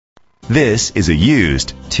This is a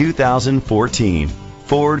used 2014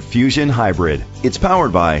 Ford Fusion Hybrid. It's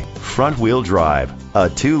powered by front-wheel drive, a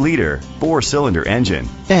 2-liter 4-cylinder engine,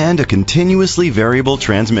 and a continuously variable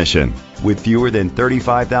transmission. With fewer than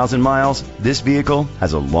 35,000 miles, this vehicle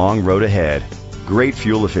has a long road ahead. Great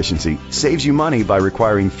fuel efficiency saves you money by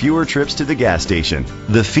requiring fewer trips to the gas station.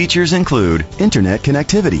 The features include internet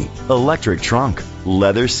connectivity, electric trunk,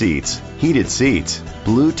 leather seats, heated seats,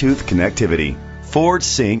 Bluetooth connectivity, Ford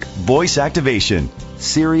Sync voice activation,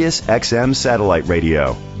 Sirius XM satellite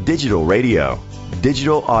radio, digital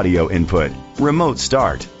audio input, remote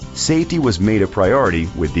start. Safety was made a priority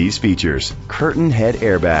with these features: curtain head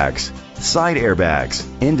airbags, side airbags,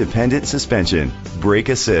 independent suspension, brake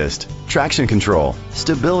assist, traction control,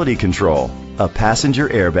 stability control, a passenger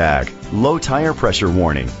airbag, low tire pressure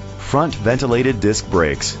warning, front ventilated disc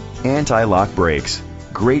brakes, anti-lock brakes.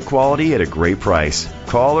 Great quality at a great price.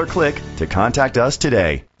 Call or click to contact us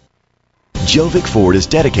today. Gjovik Ford is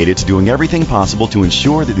dedicated to doing everything possible to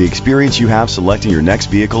ensure that the experience you have selecting your next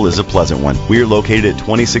vehicle is a pleasant one. We are located at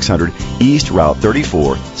 2600 East Route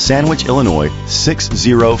 34, Sandwich, Illinois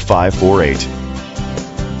 60548.